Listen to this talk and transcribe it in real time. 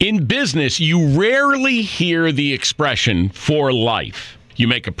In business, you rarely hear the expression for life. You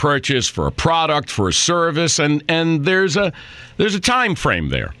make a purchase for a product, for a service, and there's a time frame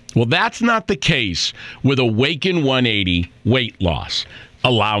there. Well, that's not the case with Awaken 180 weight loss.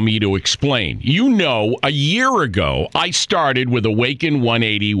 Allow me to explain. You know, a year ago, I started with Awaken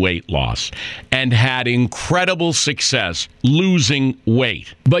 180 weight loss and had incredible success losing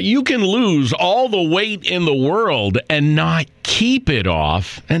weight. But you can lose all the weight in the world and not keep it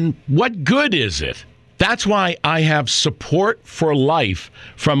off. And what good is it? That's why I have support for life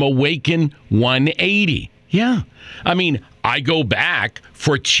from Awaken 180. Yeah. I mean, I go back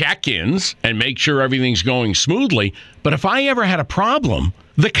for check-ins and make sure everything's going smoothly. But if I ever had a problem,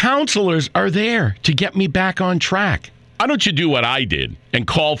 the counselors are there to get me back on track. Why don't you do what I did and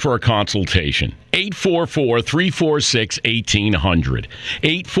call for a consultation? 844-346-1800.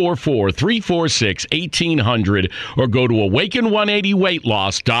 844-346-1800 or go to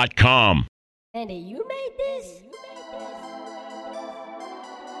awaken180weightloss.com. Andy, you made this?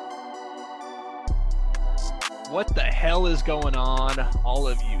 What the hell is going on, all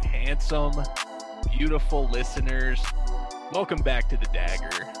of you handsome, beautiful listeners? Welcome back to The Dagger,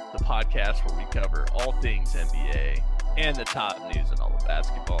 the podcast where we cover all things NBA and the top news in all of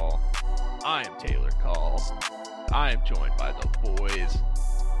basketball. I am Taylor Call. I am joined by the boys,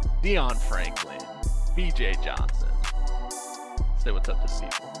 Dion Franklin, BJ Johnson. Say what's up to the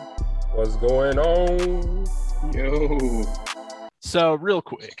people. What's going on? Yo. So real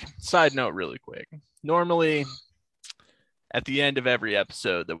quick, side note really quick. Normally, at the end of every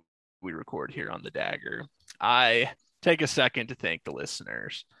episode that we record here on The Dagger, I take a second to thank the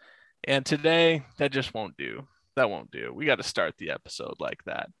listeners. And today, that just won't do. That won't do. We got to start the episode like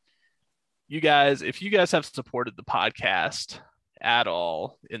that. You guys, if you guys have supported the podcast at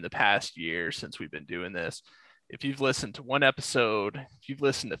all in the past year since we've been doing this, if you've listened to one episode, if you've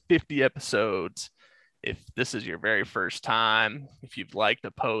listened to 50 episodes, if this is your very first time, if you've liked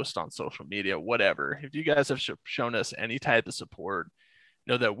a post on social media, whatever, if you guys have shown us any type of support,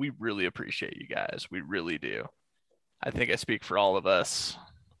 know that we really appreciate you guys. We really do. I think I speak for all of us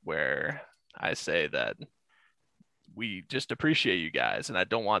where I say that we just appreciate you guys. And I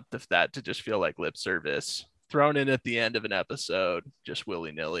don't want that to just feel like lip service thrown in at the end of an episode, just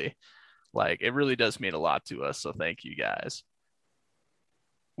willy-nilly. Like, it really does mean a lot to us. So thank you guys.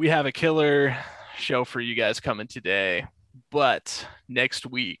 We have a killer show for you guys coming today, but next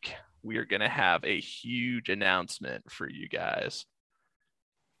week we are going to have a huge announcement for you guys.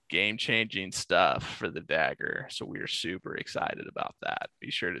 Game-changing stuff for the Dagger. So we are super excited about that.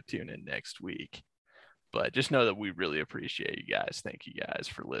 Be sure to tune in next week. But just know that we really appreciate you guys. Thank you guys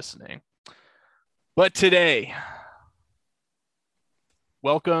for listening. But today,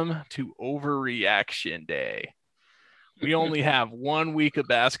 welcome to Overreaction Day. We only have 1 week of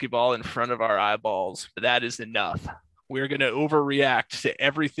basketball in front of our eyeballs, but that is enough. We're going to overreact to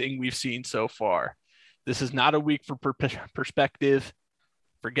everything we've seen so far. This is not a week for perspective.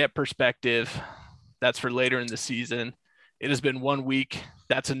 Forget perspective. That's for later in the season. It has been 1 week.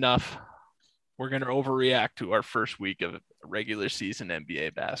 That's enough. We're going to overreact to our first week of regular season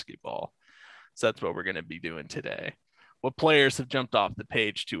NBA basketball. So that's what we're going to be doing today. What players have jumped off the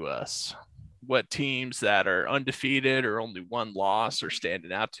page to us? What teams that are undefeated or only one loss are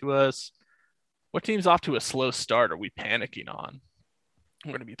standing out to us? What teams off to a slow start are we panicking on?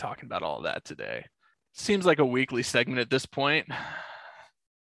 We're going to be talking about all of that today. Seems like a weekly segment at this point.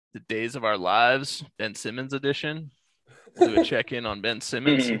 The days of our lives, Ben Simmons edition. We'll do a check-in on Ben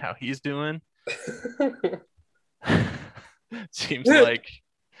Simmons, see how he's doing. Seems like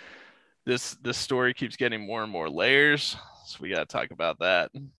this story keeps getting more and more layers. So we got to talk about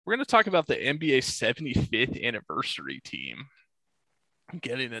that. We're going to talk about the NBA 75th anniversary team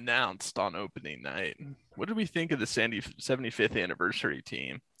getting announced on opening night. What did we think of the 75th anniversary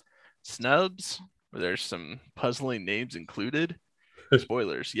team? Snubs? Were there some puzzling names included?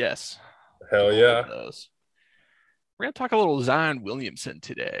 Spoilers, yes. Hell yeah. Those. We're going to talk a little Zion Williamson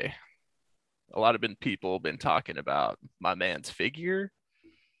today. A lot of people been talking about my man's figure.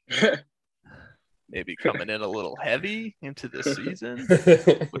 Maybe coming in a little heavy into this season.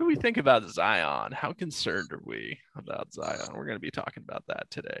 What do we think about Zion? How concerned are we about Zion? We're going to be talking about that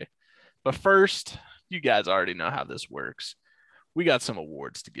today. But first, you guys already know how this works. We got some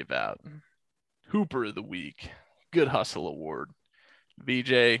awards to give out. Hooper of the Week. Good Hustle Award.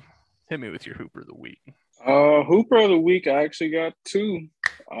 VJ, hit me with your Hooper of the Week. Hooper of the Week, I actually got two.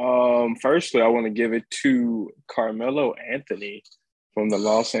 Firstly, I want to give it to Carmelo Anthony from the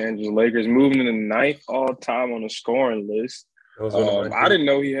Los Angeles Lakers, moving in the ninth all-time on the scoring list. That was one of my I didn't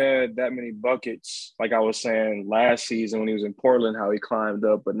know he had that many buckets. Like I was saying last season when he was in Portland, how he climbed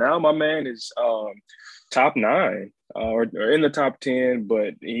up. But now my man is top 9 or in the top 10.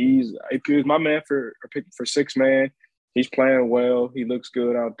 But he was my man for six man. He's playing well. He looks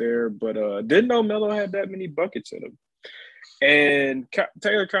good out there. But didn't know Melo had that many buckets in him. And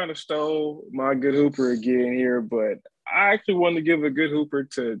Taylor kind of stole my good hooper again here, but I actually wanted to give a good hooper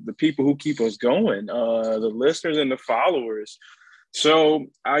to the people who keep us going, the listeners and the followers. So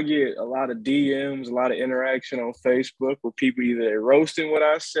I get a lot of DMs, a lot of interaction on Facebook where people either they're roasting what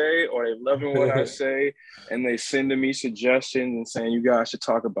I say or they loving what I say, and they sending me suggestions and saying, you guys should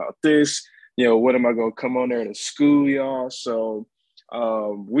talk about this. You know, what am I going to come on there to school y'all? So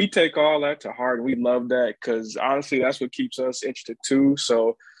we take all that to heart. We love that because honestly, that's what keeps us interested too.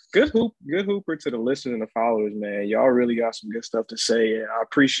 So good hooper to the listeners and the followers, man. Y'all really got some good stuff to say, and I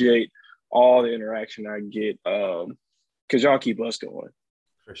appreciate all the interaction I get because y'all keep us going.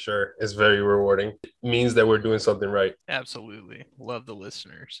 For sure. It's very rewarding. It means that we're doing something right. Absolutely. Love the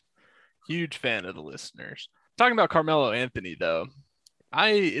listeners. Huge fan of the listeners. Talking about Carmelo Anthony, though,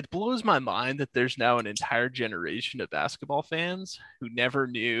 it blows my mind that there's now an entire generation of basketball fans who never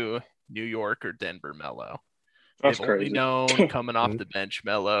knew New York or Denver Melo. That's They've crazy. only known coming off the bench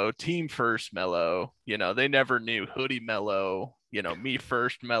Melo, team first Melo. You know, they never knew hoodie Melo, you know, me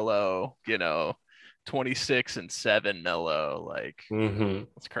first Melo, you know, 26-7 Melo. Like,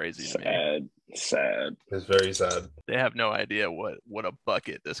 it's crazy to me. Sad. It's very sad. They have no idea what a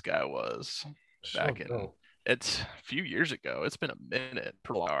bucket this guy was back in. It's a few years ago. It's been a minute.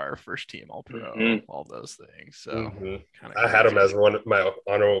 Our first team All Pro, all those things. So I had him as one of my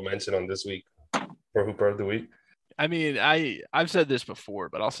honorable mention on this week for Hooper of the Week. I mean, I've said this before,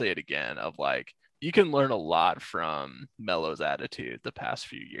 but I'll say it again. Of like, you can learn a lot from Melo's attitude the past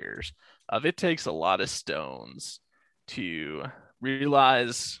few years. It takes a lot of stones to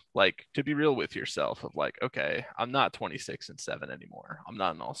realize, like, to be real with yourself. Of like, okay, I'm not 26-7 anymore. I'm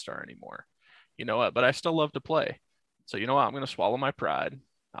not an all-star anymore. You know what? But I still love to play. So you know what? I'm going to swallow my pride.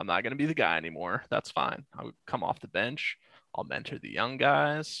 I'm not going to be the guy anymore. That's fine. I'll come off the bench. I'll mentor the young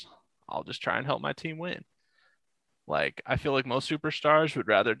guys. I'll just try and help my team win. Like, I feel like most superstars would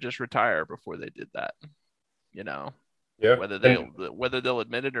rather just retire before they did that. You know, yeah. Whether they'll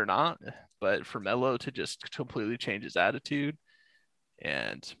admit it or not. But for Melo to just completely change his attitude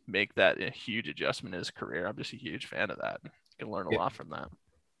and make that a huge adjustment in his career, I'm just a huge fan of that. You can learn a lot from that.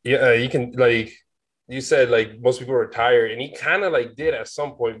 Yeah, you can, like you said, like most people retire, and he kind of like did at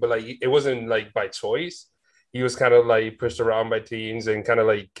some point, but like it wasn't like by choice. He was kind of like pushed around by teams and kind of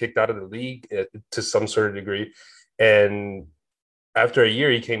like kicked out of the league to some sort of degree. And after a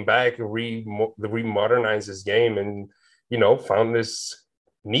year, he came back and remodernized his game and, you know, found this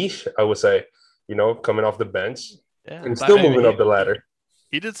niche, I would say, you know, coming off the bench and still moving up the ladder.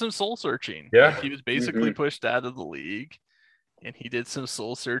 He did some soul searching. Yeah. Like, he was basically pushed out of the league. And he did some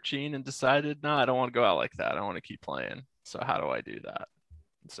soul searching and decided, no, I don't want to go out like that. I want to keep playing. So how do I do that?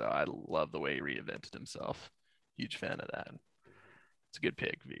 And so I love the way he reinvented himself. Huge fan of that. It's a good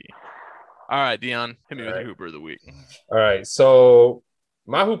pick, V. All right, Dion, hit me with your Hooper of the Week. All right. So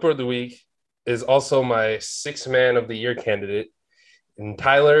my Hooper of the Week is also my Sixth Man of the Year candidate, and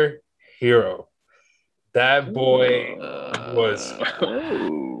Tyler Hero. That boy was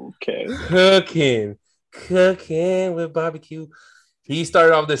cooking with barbecue. He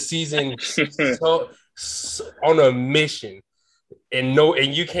started off the season so on a mission, and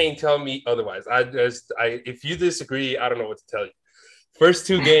you can't tell me otherwise. If you disagree, I don't know what to tell you. First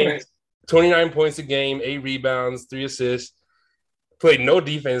 2 games, 29 points a game, 8 rebounds, 3 assists. Played no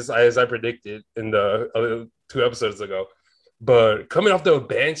defense as I predicted in the other 2 episodes ago, but coming off the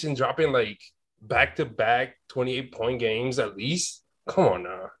bench and dropping like back-to-back 28-point games at least. Come on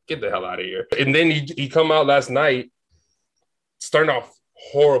now, get the hell out of here. And then he come out last night, starting off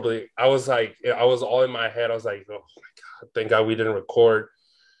horribly. I was all in my head. I was like, oh my God, thank God we didn't record.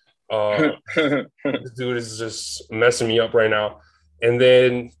 This dude is just messing me up right now. And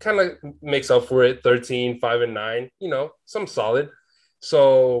then kind of makes up for it, 13, 5, and 9, you know, some solid.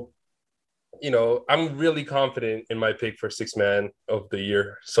 So, you know, I'm really confident in my pick for Sixth Man of the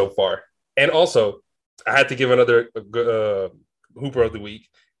Year so far. And also, I had to give another Hooper of the Week,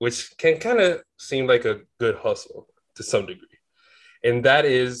 which can kind of seem like a good hustle to some degree. And that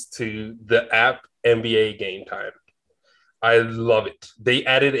is to the app NBA Game Time. I love it. They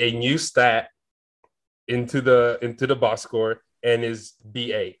added a new stat into the box score and is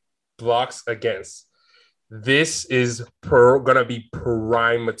BA, blocks against. This is gonna be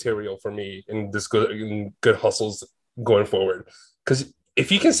prime material for me in this good hustles going forward. Because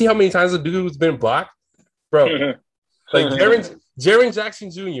if you can see how many times the dude's been blocked, bro, Like Jaren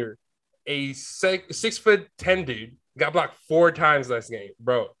Jackson Jr., a 6'10" dude, got blocked 4 times last game.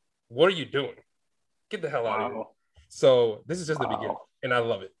 Bro, what are you doing? Get the hell out of here. So this is just the beginning, and I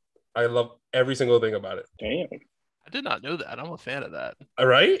love it. I love every single thing about it. Damn. I did not know that. I'm a fan of that. All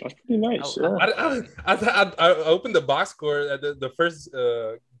right. That's pretty nice. I opened the box score at the first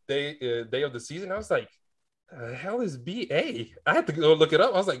day of the season. I was like, the hell is BA? I had to go look it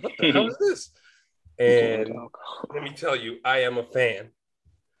up. I was like, what the hell is this? And let me tell you, I am a fan.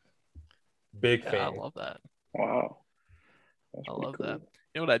 Big fan. I love that. Wow. I love that.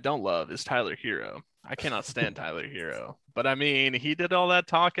 You know what I don't love is Tyler Hero. I cannot stand Tyler Hero. But I mean, he did all that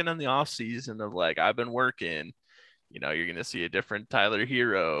talking in the offseason of like, I've been working. You know, you're going to see a different Tyler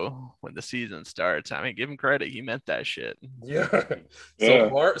Hero when the season starts. I mean, give him credit. He meant that shit. Yeah.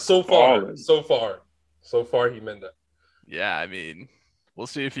 So far, he meant that. Yeah, I mean, we'll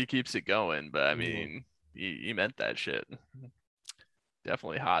see if he keeps it going. But I mean, he meant that shit.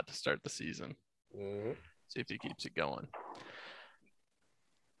 Definitely hot to start the season. Mm-hmm. See if he keeps it going.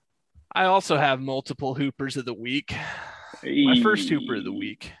 I also have multiple Hoopers of the week. My first Hooper of the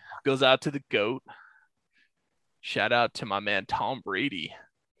week goes out to the GOAT. Shout out to my man Tom Brady.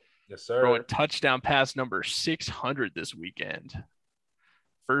 Yes, sir. Throwing touchdown pass number 600 this weekend.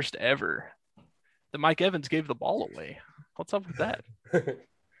 First ever. The Mike Evans gave the ball away. What's up with that?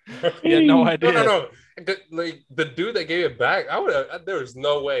 He had no idea. No. Like the dude that gave it back, there was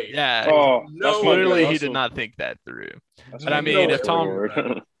no way. Yeah. That's literally, he did not think that through. But I mean,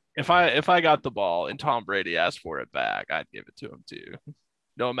 if I got the ball and Tom Brady asked for it back, I'd give it to him too.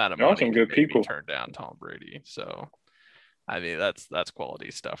 No amount of money some good can make people me turn down Tom Brady. So, I mean, that's quality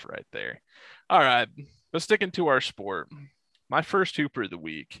stuff right there. All right, but sticking to our sport, my first Hooper of the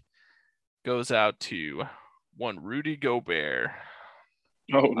week goes out to one Rudy Gobert.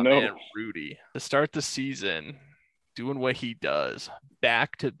 Oh, my no. man Rudy, to start the season, doing what he does,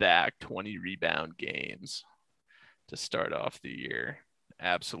 back-to-back 20 rebound games to start off the year.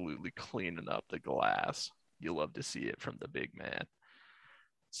 Absolutely cleaning up the glass. You love to see it from the big man.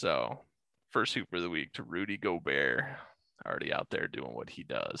 So, first Hooper of the week to Rudy Gobert, already out there doing what he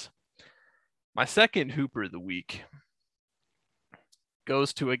does. My second Hooper of the week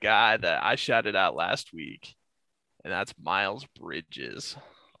goes to a guy that I shouted out last week, and that's Miles Bridges,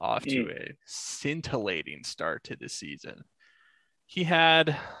 off to a scintillating start to the season. He's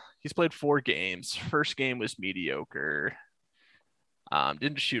played 4 games. First game was mediocre.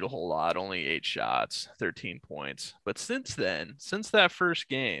 Didn't shoot a whole lot, only 8 shots, 13 points. But since that first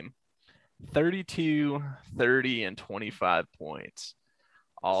game, 32, 30, and 25 points,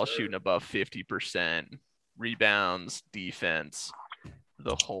 all shooting above 50%, rebounds, defense,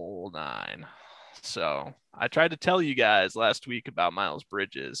 the whole 9. So I tried to tell you guys last week about Miles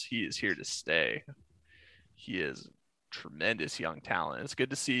Bridges. He is here to stay. He is tremendous young talent. It's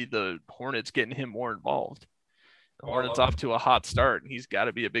good to see the Hornets getting him more involved. The Hornets off to a hot start, and he's got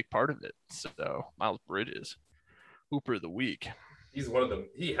to be a big part of it. So Miles Bridges, Hooper of the week. He's one of them.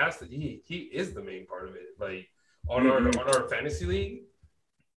 He has to. He is the main part of it. Like on our fantasy league,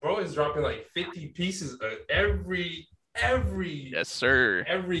 bro is dropping like 50 pieces every yes sir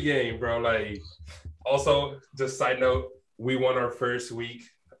every game, bro. Like also, just side note, we won our first week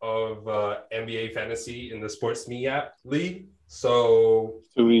of NBA fantasy in the Sports Me app league. So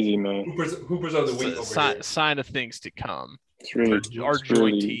too easy, man. Hoopers of the week over here. Sign of things to come. Our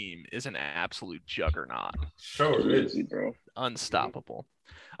joint team is an absolute juggernaut. Sure it is, bro. Unstoppable.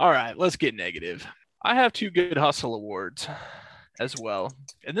 All right, let's get negative. I have 2 Good Hustle awards as well.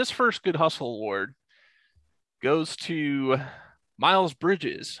 And this first Good Hustle award goes to Miles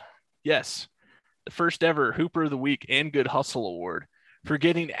Bridges. Yes, the first ever Hooper of the Week and Good Hustle award for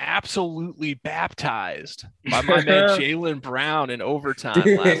getting absolutely baptized by my man Jaylen Brown in overtime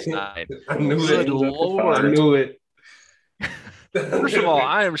last night. I knew Good it. Lord. I knew it. First of all,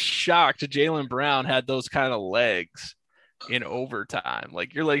 I am shocked Jaylen Brown had those kind of legs in overtime.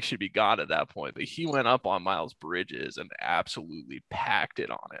 Like, your legs should be gone at that point. But he went up on Miles Bridges and absolutely packed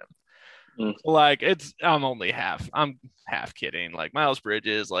it on him. Like, I'm half kidding. Like, Miles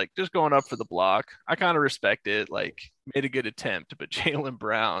Bridges, like, just going up for the block. I kind of respect it. Like, made a good attempt, but Jaylen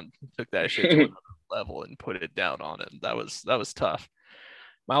Brown took that shit to another level and put it down on him. That was tough.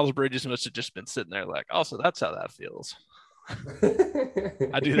 Miles Bridges must have just been sitting there like, oh, so that's how that feels.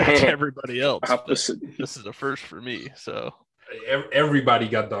 I do that to everybody else. This is a first for me. So everybody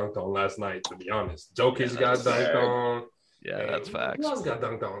got dunked on last night, to be honest. Jokic got dunked on. Yeah, that's facts. Who else got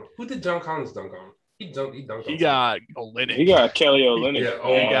dunked on? Who did John Collins dunk on? He dunked He on got Olynyk. He got Kelly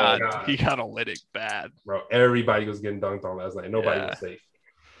Olynyk. He got Olynyk bad. Bro, everybody was getting dunked on last night. Nobody was safe.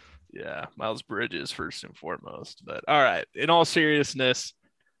 Yeah, Miles Bridges first and foremost. But all right, in all seriousness,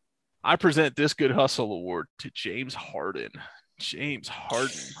 I present this Good Hustle Award to James Harden. James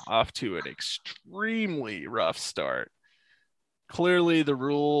Harden off to an extremely rough start. Clearly, the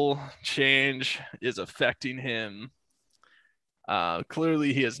rule change is affecting him.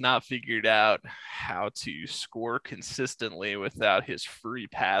 Clearly, he has not figured out how to score consistently without his free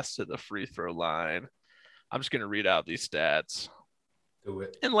pass to the free throw line. I'm just going to read out these stats. Do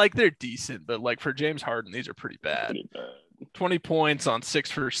it. And like they're decent, but like for James Harden, these are pretty bad. 20 points on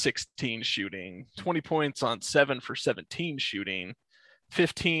 6 for 16 shooting, 20 points on 7 for 17 shooting,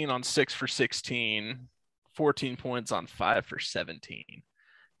 15 on 6 for 16, 14 points on 5 for 17.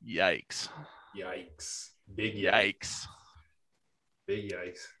 Yikes. Big Yikes. Big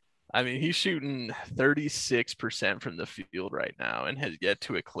yikes. I mean, he's shooting 36% from the field right now and has yet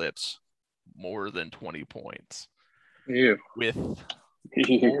to eclipse more than 20 points. Yeah. With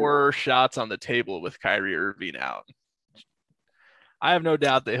 4 shots on the table with Kyrie Irving out. I have no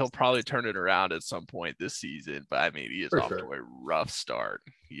doubt that he'll probably turn it around at some point this season, but I mean, he is off to a rough start.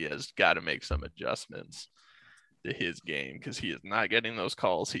 He has got to make some adjustments to his game because he is not getting those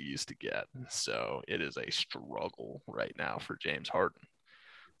calls he used to get. So it is a struggle right now for James Harden.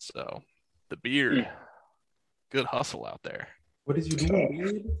 So the beard, good hustle out there. What is you doing,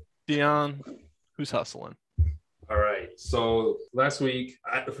 beard? Dion, who's hustling? All right. So last week,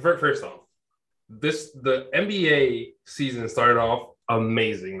 first off, the NBA season started off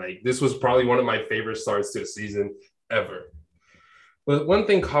amazing. Like this was probably one of my favorite starts to a season ever. But one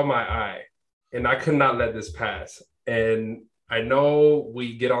thing caught my eye, and I could not let this pass. And I know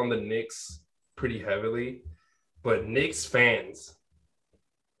we get on the Knicks pretty heavily, but Knicks fans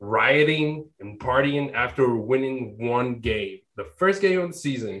rioting and partying after winning one game. The first game of the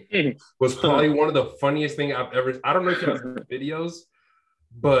season was probably one of the funniest things I've ever. I don't know if you've seen the videos,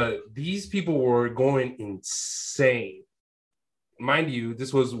 but these people were going insane. Mind you,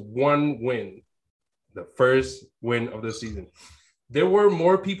 this was one win, the first win of the season. There were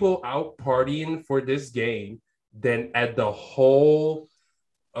more people out partying for this game than at the whole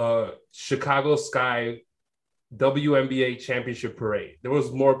Chicago Sky WNBA championship parade. There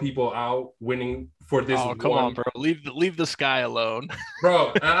was more people out winning for this. Oh, come on, bro. Leave the sky alone.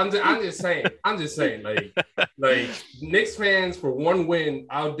 Bro, I'm just saying, like Knicks fans for one win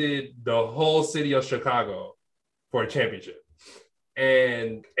outdid the whole city of Chicago for a championship.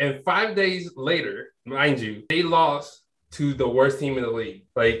 And 5 days later, mind you, they lost to the worst team in the league.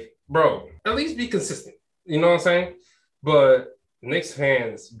 Like, bro, at least be consistent. You know what I'm saying? But Knicks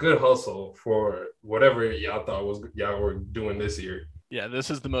fans, good hustle for whatever y'all thought y'all were doing this year. Yeah, this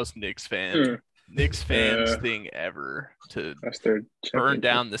is the most Knicks fans thing ever to burn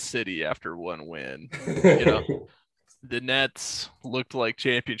down the city after one win. You know, the Nets looked like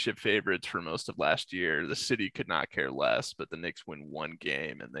championship favorites for most of last year. The city could not care less, but the Knicks win one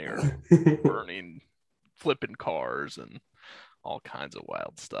game and they are burning, flipping cars and all kinds of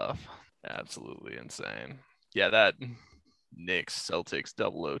wild stuff. Absolutely insane. Yeah, that Knicks Celtics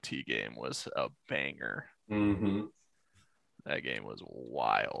double OT game was a banger. Mm-hmm. That game was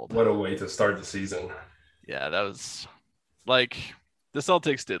wild. What a way to start the season. Yeah, that was like the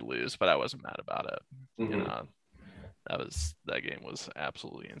Celtics did lose, but I wasn't mad about it. Mm-hmm. You know, that game was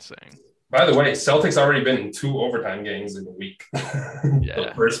absolutely insane. By the way, Celtics already been in 2 overtime games in a week. Yeah.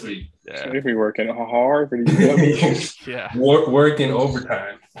 The first week. Yeah. They've been working hard for these W's. Yeah. Working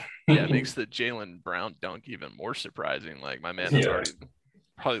overtime. Yeah, it makes the Jaylen Brown dunk even more surprising. Like my man is already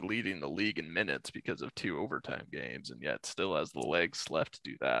probably leading the league in minutes because of 2 overtime games, and yet still has the legs left to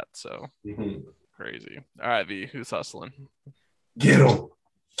do that. So crazy. All right, V, who's hustling? Get him.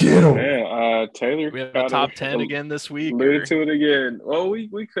 Man, Taylor. We have a top 10 again this week. Alluded to it again. Well,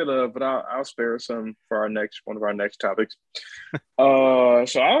 we could have, but I'll spare some for one of our next topics. So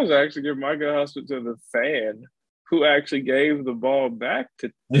I was actually giving my good hustle to the fan who actually gave the ball back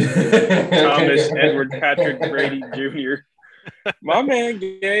to Thomas Edward Patrick Brady Jr. My man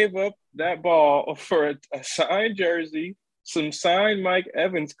gave up that ball for a signed jersey, some signed Mike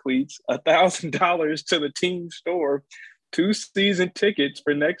Evans cleats, $1,000 to the team store, 2 season tickets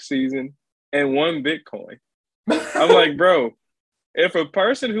for next season, and 1 Bitcoin. I'm like, bro, if a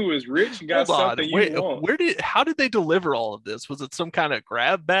person who is rich got something want, how did they deliver all of this? Was it some kind of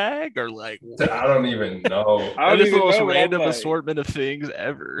grab bag or like? I don't even know. That is the most random assortment of things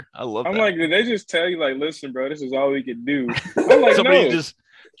ever. I love. I'm that. like, did they just tell you like, listen, bro, this is all we could do? I'm like, somebody no. just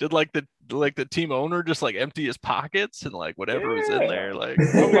did like the team owner just like empty his pockets and like whatever was in there. Like,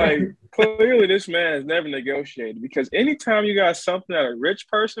 I'm like, clearly this man has never negotiated, because anytime you got something that a rich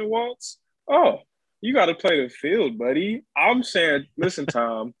person wants, you got to play the field, buddy. I'm saying, listen,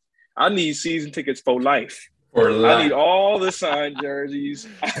 Tom, I need season tickets for life. For life. I need all the signed jerseys.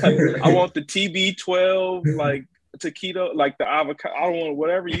 I want the TB12, like taquito, like the avocado. I want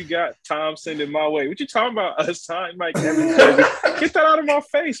whatever you got. Tom, send it my way. What you talking about? A signed Mike Evans jersey? Get that out of my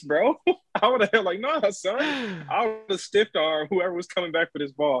face, bro. I would have like, nah, son. I would have stiffed arm whoever was coming back for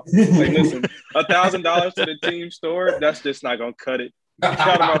this ball. Like, listen, $1,000 to the team store. That's just not gonna cut it. Get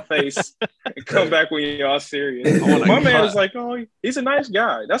out of my face and come back when y'all serious. My man is like, oh, he's a nice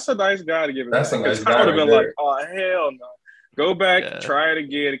guy. That's a nice guy to give it. That's back. a nice I guy. would have been right like, oh hell no. Go back, try it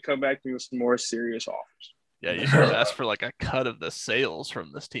again, and come back to me with some more serious offers. Yeah, you should ask for like a cut of the sales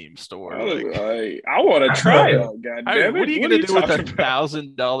from this team store. I want to try out. God damn it! What are you gonna do with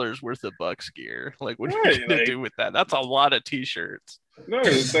 $1,000 worth of Bucks gear? Like, what are you gonna do with that? That's a lot of t-shirts. No,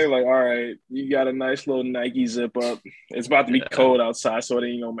 say like, all right, you got a nice little Nike zip up. It's about to be cold outside, so it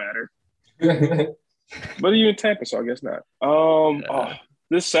ain't gonna matter. But you in Tampa, so I guess not.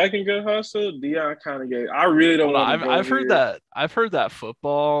 This second good hustle, Dion kind of gave. I really don't want to I've heard that. I've heard that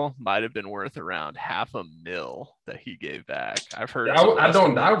football might have been worth around $500,000 that he gave back. I've heard. I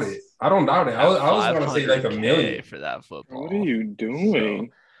don't doubt it. I don't doubt it. I was going to say like $1 million for that football. What are you doing? So,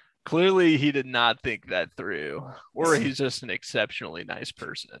 clearly, he did not think that through, or he's just an exceptionally nice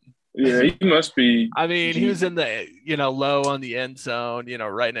person. Yeah, he must be. I mean, he was in the low on the end zone,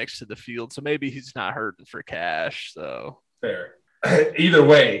 right next to the field, so maybe he's not hurting for cash. So fair. Either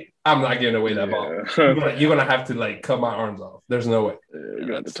way, I'm not giving away that ball. You're gonna have to like cut my arms off. There's no way. We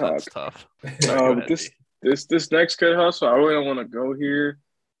got to talk. That's tough. But this next good hustle, I really don't want to go here,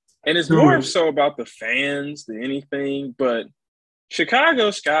 and it's more so about the fans than anything. But Chicago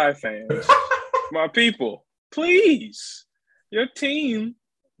Sky fans, my people, please, your team.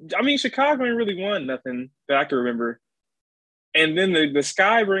 I mean, Chicago ain't really won nothing that I can remember, and then the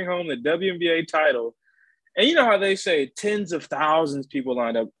Sky bring home the WNBA title. And you know how they say tens of thousands people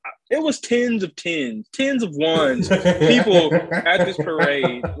lined up. It was tens of ones people at this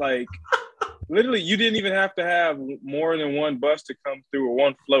parade. Like, literally, you didn't even have to have more than one bus to come through or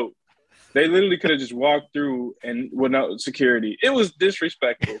one float. They literally could have just walked through and without security. It was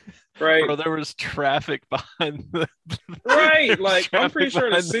disrespectful, right? Bro, there was traffic behind the right. Like, I'm pretty sure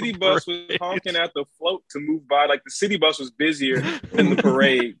the city bus was honking at the float to move by. Like, the city bus was busier than the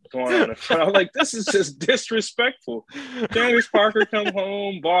parade going on in front. I was like, this is just disrespectful. Candace Parker come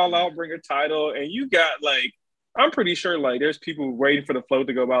home, ball out, bring a title, and you got like, I'm pretty sure like there's people waiting for the float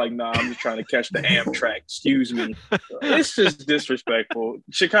to go by. Like, nah, I'm just trying to catch the Amtrak. Excuse me. It's just disrespectful.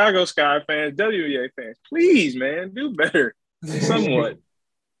 Chicago Sky fans, WNBA fans, please, man, do better. Somewhat.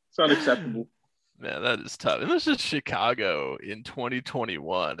 It's unacceptable. Man, that is tough. And this is Chicago in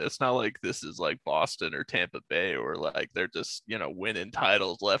 2021. It's not like this is like Boston or Tampa Bay, or like they're just winning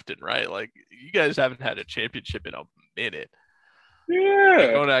titles left and right. Like, you guys haven't had a championship in a minute.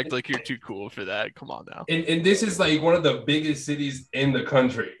 Yeah. Don't act like you're too cool for that. Come on now. And this is like one of the biggest cities in the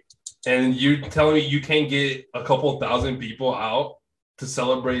country. And you're telling me you can't get a couple thousand people out to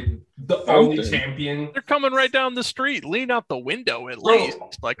celebrate the only champion? They're coming right down the street. Lean out the window at least.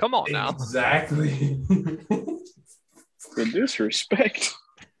 Like, come on now. Exactly. The disrespect.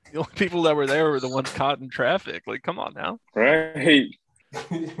 The only people that were there were the ones caught in traffic. Like, come on now. Right.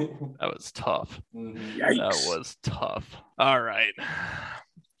 That was tough. Yikes. That was tough. All right.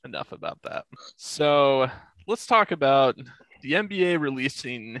 Enough about that. So let's talk about the NBA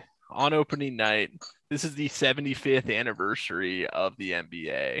releasing on opening night. This is the 75th anniversary of the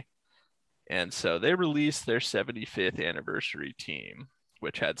NBA. And so they released their 75th anniversary team,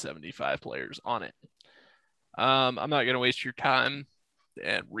 which had 75 players on it. I'm not going to waste your time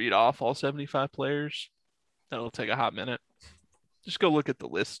and read off all 75 players. That'll take a hot minute. Just go look at the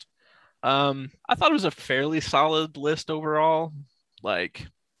list. I thought it was a fairly solid list overall. Like,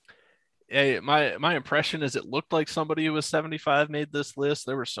 my impression is it looked like somebody who was 75 made this list.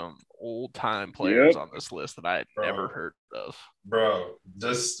 There were some old time players on this list that I had never heard of. Bro,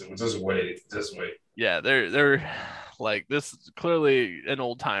 just wait. Yeah, they're like, this is clearly an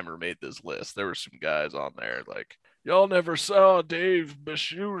old timer made this list. There were some guys on there like, y'all never saw Dave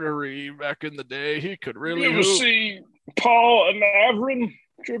Bashootery back in the day. He could really You ever see Paul and Avrin?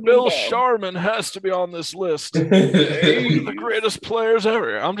 Bill Sharman has to be on this list. One of the greatest players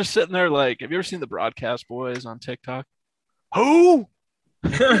ever. I'm just sitting there like, have you ever seen the Broadcast Boys on TikTok? Who?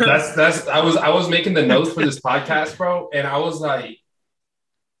 That's I was making the notes for this podcast, bro, and I was like,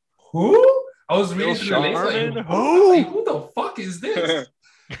 who? I was reading through the names like, who the fuck is this?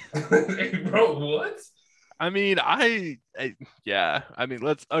 Bro, what? I mean, yeah. I mean,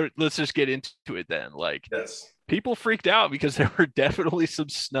 let's just get into it then. Like, yes. People freaked out because there were definitely some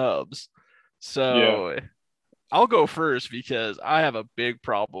snubs. So I'll go first because I have a big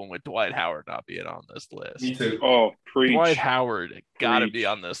problem with Dwight Howard not being on this list. Me too. Oh, preach. Dwight Howard got to be Preach.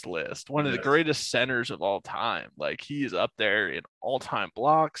 on this list. One of the Yes. greatest centers of all time. Like, he is up there in all-time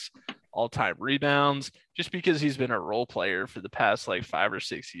blocks, all-time rebounds. Just because he's been a role player for the past like 5 or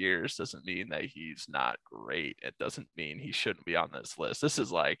 6 years doesn't mean that he's not great. It doesn't mean he shouldn't be on this list. This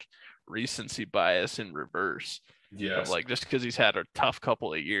is like recency bias in reverse. Yes. Like, just because he's had a tough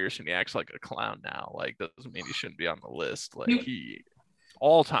couple of years and he acts like a clown now, like, doesn't mean he shouldn't be on the list. Like, he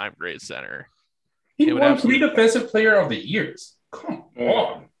all-time great center. He It would won absolutely- 3 defensive player of the years. Come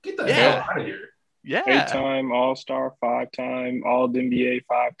on. Get the hell out of here. Yeah. 8-time All-Star, 5-time All-NBA,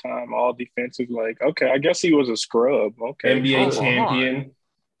 5-time All-Defensive. Like, okay, I guess he was a scrub. Okay, NBA come champion.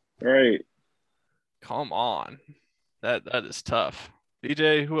 right. Come on. That is tough.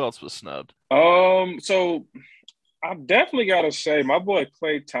 DJ, who else was snubbed? So I definitely got to say, my boy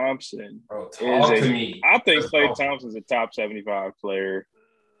Klay Thompson. Bro, talk to me. I think Let's Klay go. Thompson's a top 75 player.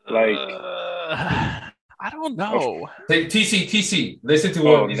 Like, I don't know. Take TC. Listen to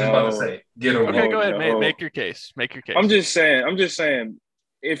what he's about to say. Get him. Okay, Oh, go ahead. no. Make your case. Make your case. I'm just saying,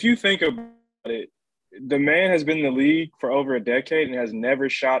 if you think about it, the man has been in the league for over a decade and has never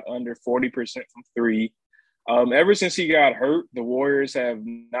shot under 40% from three. Ever since he got hurt, the Warriors have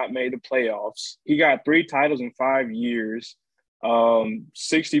not made the playoffs. He got 3 titles in 5 years,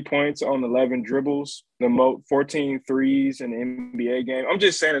 60 points on 11 dribbles, the 14 threes in the NBA game. I'm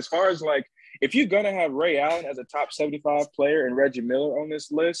just saying, as far as like, if you're going to have Ray Allen as a top 75 player and Reggie Miller on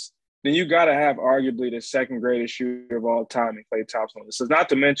this list, then you got to have arguably the second greatest shooter of all time in Klay Thompson on this list. Not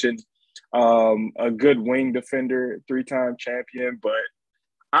to mention a good wing defender, 3-time champion, but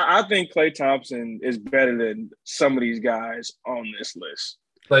I think Klay Thompson is better than some of these guys on this list.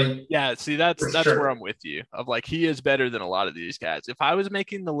 Like, Yeah, see, that's sure. where I'm with you. Of like, he is better than a lot of these guys. If I was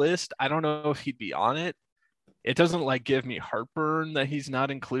making the list, I don't know if he'd be on it. It doesn't like give me heartburn that he's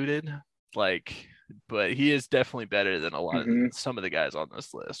not included. Like, but he is definitely better than a lot of some of the guys on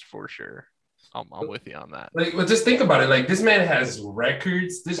this list for sure. I'm with you on that. Like, well, just think about it. Like, this man has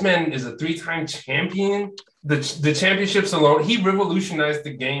records. This man is a 3-time champion. The championships alone, he revolutionized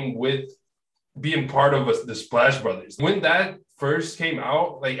the game with being part of the Splash Brothers. When that first came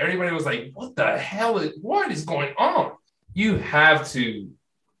out, like, everybody was like, what the hell what is going on? You have to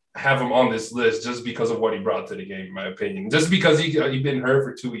have him on this list just because of what he brought to the game, in my opinion. Just because he's been hurt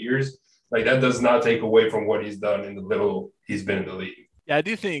for 2 years, like, that does not take away from what he's done in the little he's been in the league. Yeah, I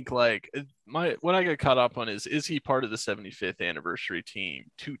do think like what I got caught up on is he part of the 75th anniversary team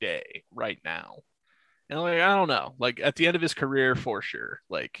today, right now? And like, I don't know, like at the end of his career for sure.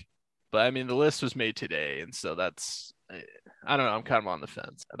 Like, but I mean, the list was made today, and so that's, I don't know. I'm kind of on the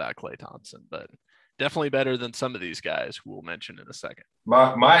fence about Klay Thompson, but definitely better than some of these guys who we'll mention in a second.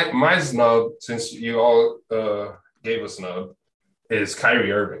 My snub, since you all gave a snub, is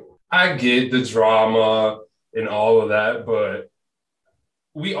Kyrie Irving. I get the drama and all of that, but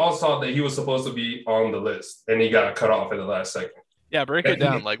we all saw that he was supposed to be on the list, and he got cut off at the last second. Yeah, break it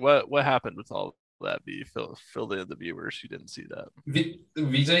down. Like, what happened with all that? Fill in the viewers who didn't see that.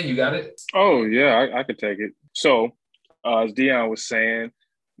 VJ, you got it? Oh, yeah, I could take it. So, as Dion was saying,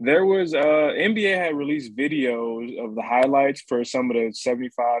 there was NBA had released videos of the highlights for some of the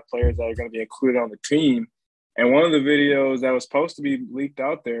 75 players that are going to be included on the team. And one of the videos that was supposed to be leaked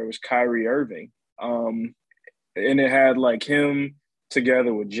out there was Kyrie Irving. And it had like him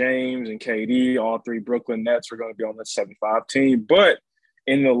together with James and KD, all 3 Brooklyn Nets were going to be on the 75 team. But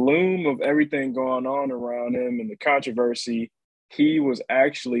in the loom of everything going on around him and the controversy, he was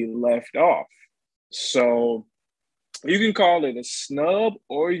actually left off. So you can call it a snub,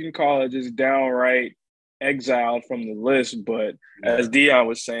 or you can call it just downright exiled from the list. But as Dion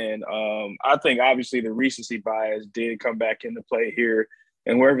was saying, I think obviously the recency bias did come back into play here.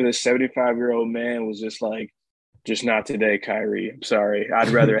 And wherever the 75-year-old man was just like, just not today, Kyrie. I'm sorry. I'd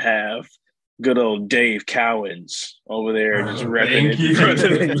rather have good old Dave Cowens over there just repping it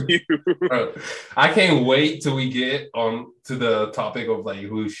rather than you. I can't wait till we get on to the topic of like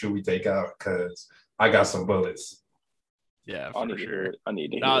who should we take out, because I got some bullets. Yeah, I for need to sure. hear it. I need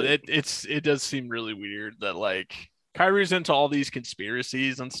to hear No, it. it does seem really weird that like Kyrie's into all these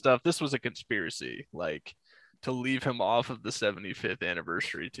conspiracies and stuff. This was a conspiracy, like to leave him off of the 75th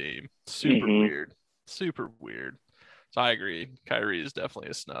anniversary team. Super weird. Super weird. So I agree. Kyrie is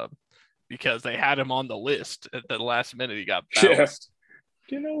definitely a snub because they had him on the list at the last minute. He got bounced.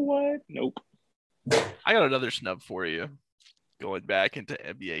 You know what? Nope. I got another snub for you. Going back into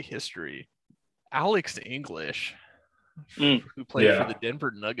NBA history, Alex English, who played for the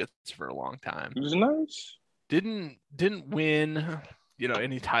Denver Nuggets for a long time. It was nice. Didn't win.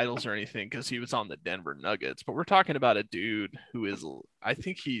 any titles or anything because he was on the Denver Nuggets, but we're talking about a dude who is, I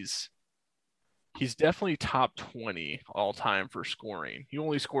think he's definitely top 20 all time for scoring. He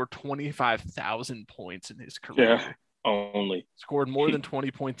only scored 25,000 points in his career. Yeah, only. Scored more than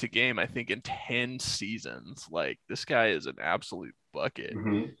 20 points a game, I think, in 10 seasons. Like, this guy is an absolute bucket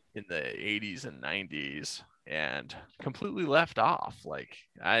in the 80s and 90s and completely left off. Like,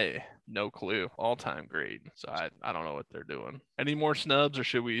 no clue. All-time great. So I don't know what they're doing. Any more snubs, or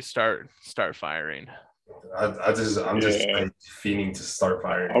should we start firing? I'm just like, fiending to start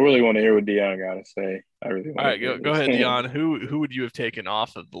firing. I really want to hear what Dion got to say. All right, go ahead, Dion. Who would you have taken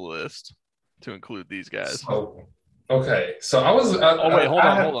off of the list to include these guys? Okay, so I was. Hold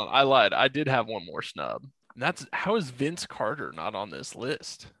on. I lied. I did have one more snub. And how is Vince Carter not on this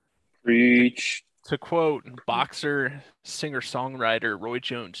list? Preach. To quote boxer, singer-songwriter Roy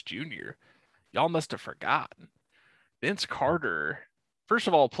Jones Jr., y'all must have forgotten. Vince Carter, first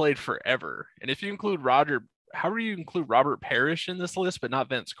of all, played forever. And if you include how do you include Robert Parrish in this list, but not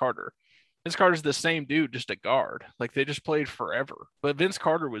Vince Carter? Vince Carter's the same dude, just a guard. Like, they just played forever. But Vince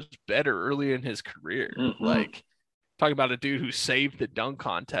Carter was better early in his career. Like, talking about a dude who saved the dunk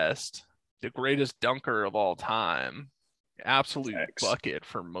contest, the greatest dunker of all time. Absolute bucket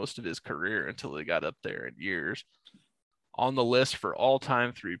for most of his career until he got up there in years. On the list for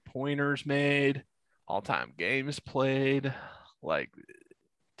all-time three-pointers made, all-time games played, like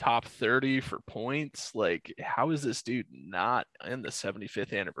top 30 for points. Like, how is this dude not in the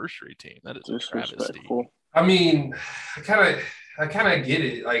 75th anniversary team? That is a travesty. I mean, I kind of get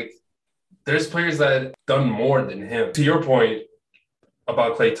it. Like, there's players that done more than him. To your point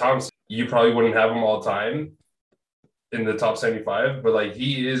about Klay Thompson, you probably wouldn't have him all time in the top 75, but like,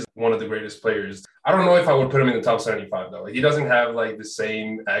 he is one of the greatest players. I don't know if I would put him in the top 75 though. He doesn't have like the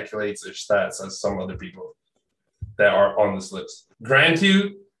same accolades or stats as some other people that are on this list. Grant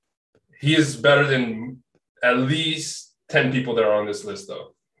you, he is better than at least 10 people that are on this list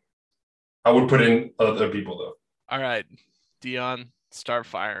though. I would put in other people though. All right, Dion, start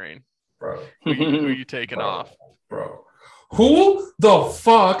firing. Bro. Who are you taking off? Bro. Who the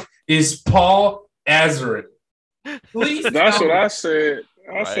fuck is Paul Azarin? Please. That's what I said.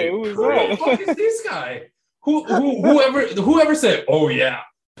 I said, who is that? Who the fuck is this guy? Whoever said, oh yeah,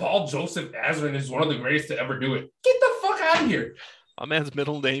 Paul Joseph Azarin is one of the greatest to ever do it. Get the fuck out of here. My man's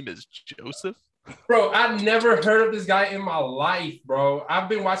middle name is Joseph. Bro, I never heard of this guy in my life, bro. I've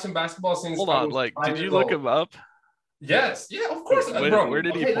been watching basketball since. Hold on, like, did you look him up? Yes, yeah, of course, bro. Where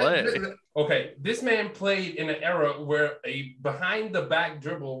did he play? Okay, this man played in an era where a behind the back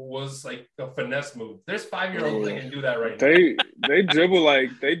dribble was like a finesse move. There's 5-year-olds that can do that right now. They dribble like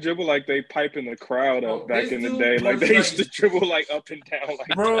they piping the crowd up back in the day. Like, they used to dribble like up and down.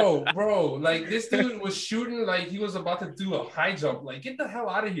 Like, bro, like, this dude was shooting like he was about to do a high jump. Like, get the hell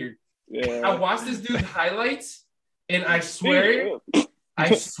out of here. Yeah. I watched this dude's highlights, and I swear,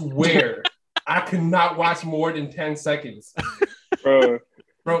 I could not watch more than 10 seconds.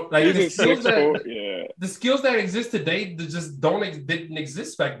 Bro, like, the skills that exist today just didn't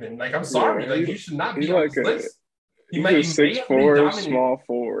exist back then. Like, I'm sorry. Like, you should not be on this list. He's a 6'4" small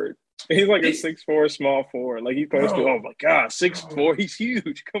forward. He's like a 6'4" small forward. Like, he posted, oh my God, 6'4", he's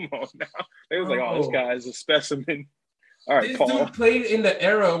huge. Come on now. They was like, oh, this guy is a specimen. All right, this Paul. dude played in the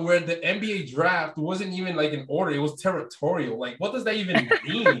era where the NBA draft wasn't even like an order; it was territorial. Like, what does that even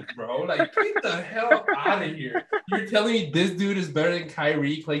mean, bro? Like, get the hell out of here! You're telling me this dude is better than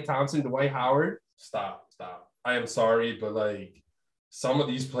Kyrie, Klay Thompson, Dwight Howard? Stop! I am sorry, but like, some of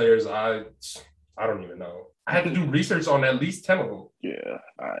these players, I don't even know. I had to do research on at least 10 of them. Yeah,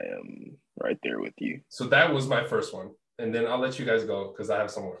 I am right there with you. So that was my first one, and then I'll let you guys go because I have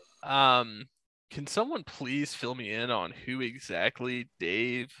some more. Can someone please fill me in on who exactly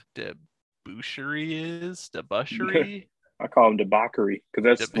Dave DeBusschere is? DeBusschere? I call him debauchery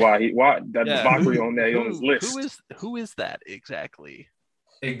because that's why debauchery on his list. Who is that exactly?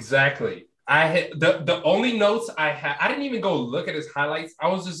 Exactly. I had the only notes I had. I didn't even go look at his highlights.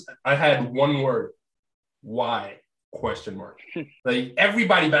 I had one word. Why? Question mark. Like,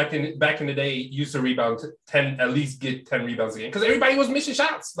 everybody back in the day used to rebound 10, at least get 10 rebounds a game because everybody was missing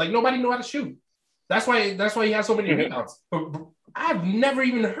shots. Like, nobody knew how to shoot. That's why he has so many rebounds. But I've never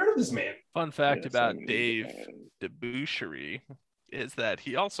even heard of this man. Fun fact about Dave DeBusschere is that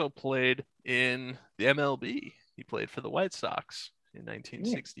he also played in the MLB. He played for the White Sox in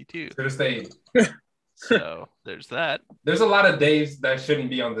 1962. To this day. So there's that. There's a lot of Daves that shouldn't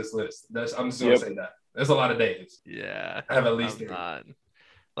be on this list. I'm just going to say that. There's a lot of Daves. Yeah. I have at least 3.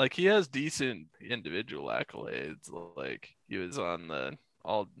 Like, he has decent individual accolades. Like, he was on the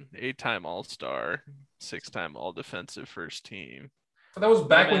 8-time All-Star, 6-time All-Defensive First Team. But that was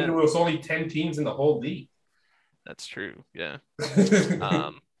back when there was only 10 teams in the whole league. That's true. Yeah.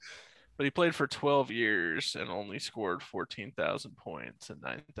 But he played for 12 years and only scored 14,000 points and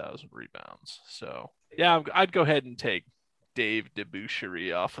 9,000 rebounds. So, yeah, I'd go ahead and take Dave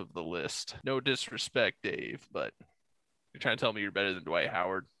Deboucherie off of the list. No disrespect, Dave, but you're trying to tell me you're better than Dwight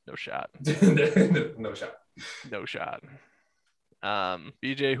Howard? No shot. No shot. No shot.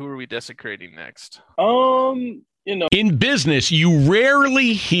 BJ, who are we desecrating next? In business, you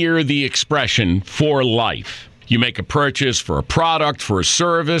rarely hear the expression "for life." You make a purchase for a product, for a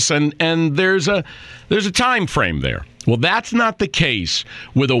service, and there's a time frame there. Well, that's not the case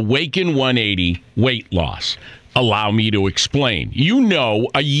with Awaken 180 weight loss. Allow me to explain. You know,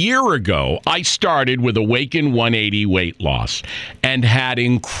 a year ago, I started with Awaken 180 weight loss and had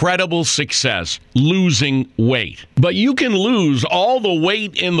incredible success losing weight. But you can lose all the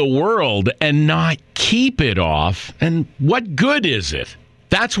weight in the world and not keep it off. And what good is it?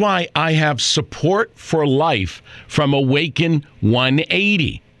 That's why I have support for life from Awaken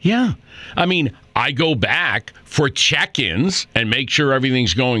 180. Yeah. I mean, I go back for check-ins and make sure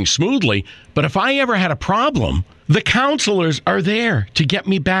everything's going smoothly. But if I ever had a problem, the counselors are there to get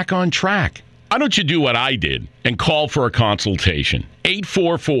me back on track. Why don't you do what I did and call for a consultation?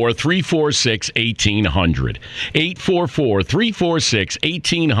 844-346-1800.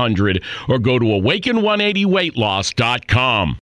 844-346-1800 or go to awaken180weightloss.com.